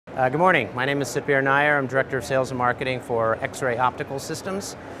Good morning. My name is Sapir Nair. I'm Director of Sales and Marketing for X-Ray Optical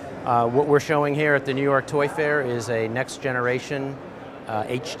Systems. What we're showing here at the New York Toy Fair is a next generation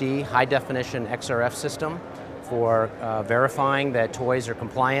HD high definition XRF system for verifying that toys are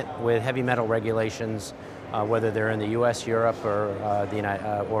compliant with heavy metal regulations, whether they're in the US, Europe,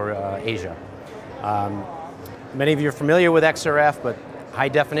 or Asia. Many of you are familiar with XRF, but high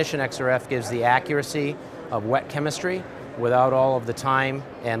definition XRF gives the accuracy of wet chemistry without all of the time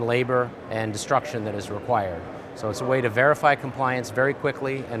and labor and destruction that is required. So it's a way to verify compliance very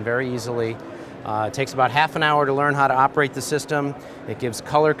quickly and very easily. It takes about half an hour to learn how to operate the system. It gives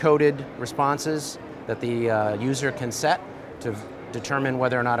color-coded responses that the user can set to determine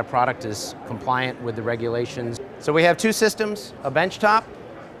whether or not a product is compliant with the regulations. So we have two systems, a benchtop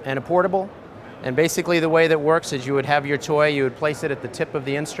and a portable. And basically the way that works is you would have your toy, you would place it at the tip of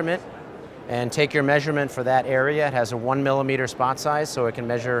the instrument and take your measurement for that area. It has a 1 millimeter spot size, so it can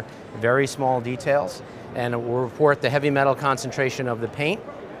measure very small details. And it will report the heavy metal concentration of the paint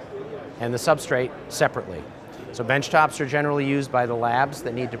and the substrate separately. So benchtops are generally used by the labs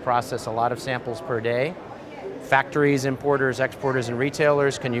that need to process a lot of samples per day. Factories, importers, exporters, and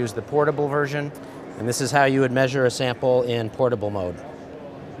retailers can use the portable version. And this is how you would measure a sample in portable mode.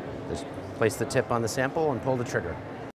 Just place the tip on the sample and pull the trigger.